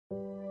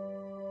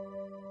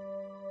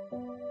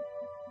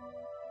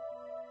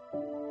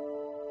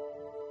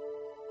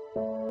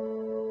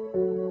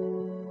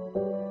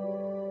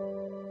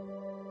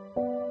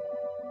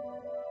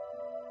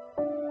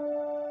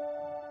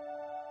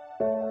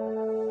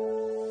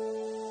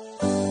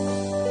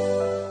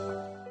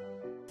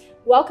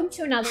Welcome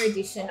to another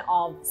edition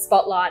of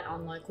Spotlight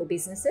on Local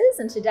Businesses,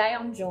 and today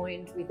I'm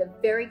joined with a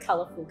very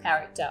colourful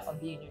character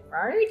of Union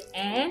Road.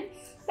 Anne,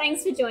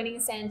 thanks for joining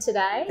us, Anne,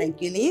 today.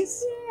 Thank you,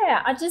 Liz.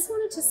 Yeah, I just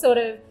wanted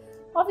to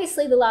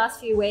obviously the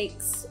last few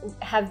weeks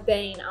have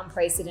been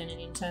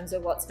unprecedented in terms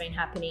of what's been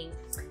happening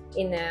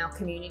in our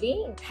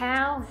community.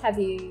 How have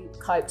you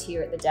coped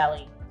here at the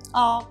Deli?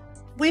 Oh,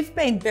 we've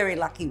been very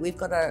lucky. We've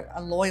got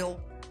a loyal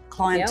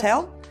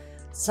clientele. Yep.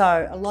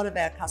 So a lot of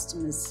our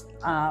customers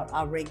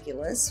are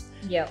regulars.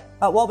 Yep.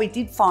 But what we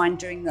did find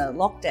during the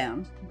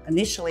lockdown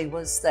initially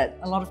was that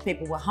a lot of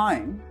people were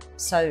home.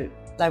 So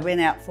they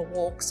went out for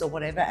walks or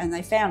whatever and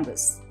they found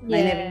us. Yeah.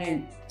 They never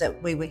knew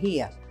that we were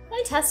here.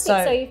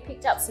 Fantastic. So you've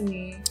picked up some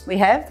new We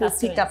have.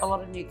 Customers. We've picked up a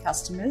lot of new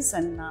customers,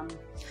 and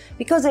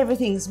because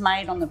everything's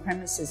made on the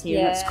premises here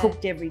and it's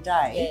cooked every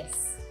day.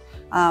 Yes.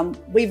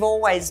 We've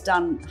always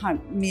done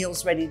home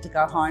meals ready to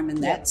go home and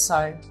that,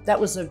 so that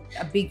was a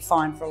big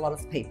find for a lot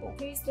of people.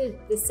 Who's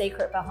the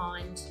secret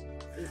behind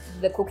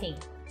the cooking?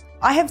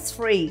 I have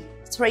three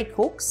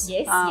cooks.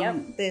 Yes,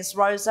 There's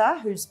Rosa,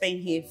 who's been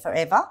here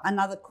forever,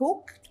 another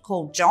cook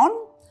called John,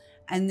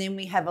 and then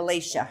we have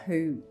Alicia,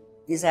 who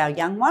is our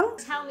young one.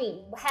 Tell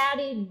me, how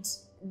did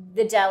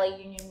the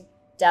Union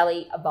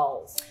Deli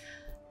evolve?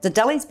 The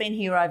Deli's been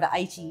here over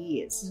 80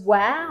 years.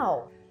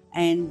 Wow.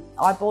 And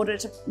I bought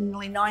it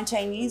nearly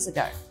 19 years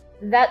ago.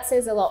 That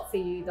says a lot for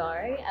you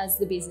though, as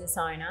the business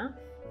owner.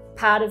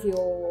 Part of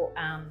your,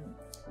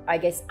 I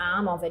guess,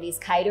 arm of it is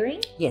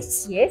catering.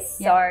 Yes. Yes.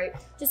 Yep. So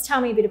just tell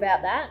me a bit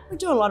about that. We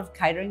do a lot of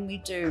catering. We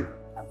do,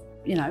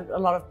 a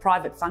lot of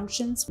private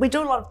functions. We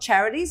do a lot of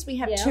charities. We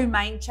have two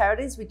main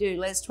charities. We do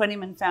Les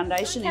Twentyman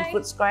Foundation in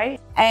Footscray,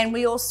 and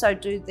we also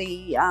do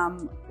the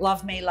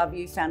Love Me, Love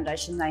You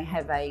Foundation. They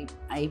have a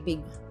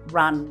big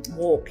run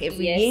walk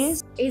every year.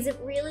 Is it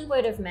really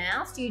word of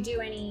mouth? Do you do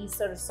any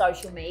sort of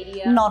social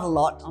media? Not a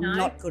lot. I'm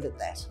not good at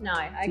that. No,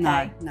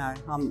 okay. No,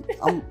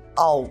 I'm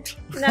old.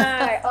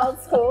 No,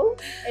 old school.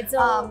 It's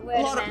all word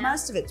of mouth.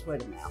 Most of it's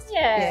word of mouth.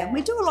 Yeah. And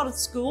we do a lot of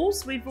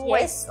schools. We've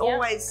always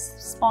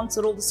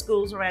sponsored all the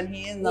schools around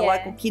here and the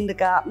local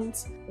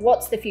kindergartens.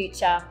 What's the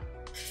future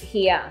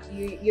here?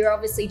 You're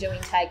obviously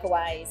doing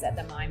takeaways at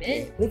the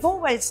moment. We've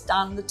always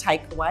done the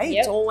takeaway.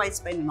 It's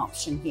always been an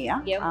option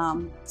here.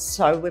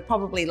 So we're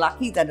probably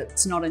lucky that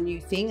it's not a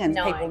new thing and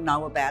people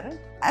know about it.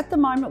 At the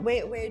moment,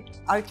 we're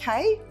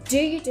okay. Do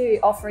you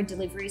offer a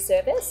delivery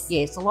service?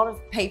 Yes, a lot of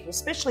people,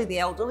 especially the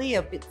elderly, are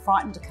a bit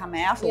frightened to come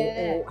out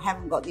or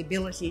haven't got the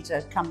ability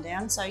to come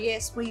down. So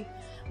yes, we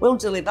will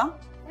deliver.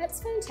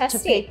 That's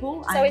fantastic. To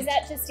people. So is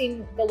that just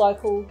in the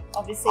local,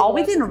 obviously?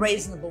 Within a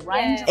reasonable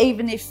range. Yeah.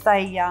 Even if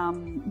they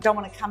don't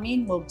want to come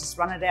in, we'll just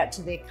run it out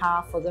to their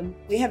car for them.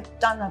 We have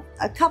done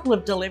a couple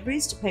of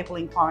deliveries to people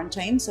in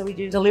quarantine, so we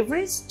do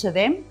deliveries to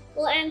them.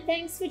 Well, Anne,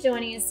 thanks for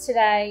joining us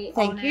today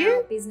on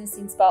our Business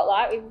in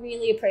Spotlight. We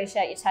really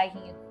appreciate you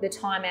taking the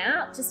time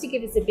out just to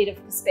give us a bit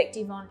of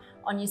perspective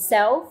on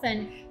yourself,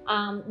 and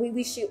we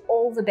wish you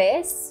all the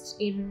best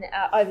in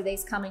over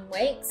these coming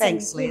weeks.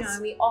 Thanks, and, Liz.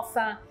 we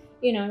offer...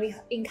 we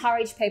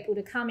encourage people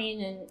to come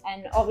in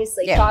and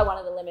obviously try one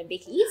of the lemon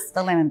bickies.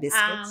 The lemon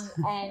biscuits.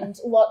 And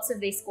lots of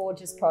this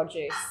gorgeous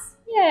produce.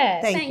 Yeah.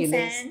 Thank you,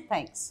 Liz. Anne.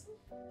 Thanks.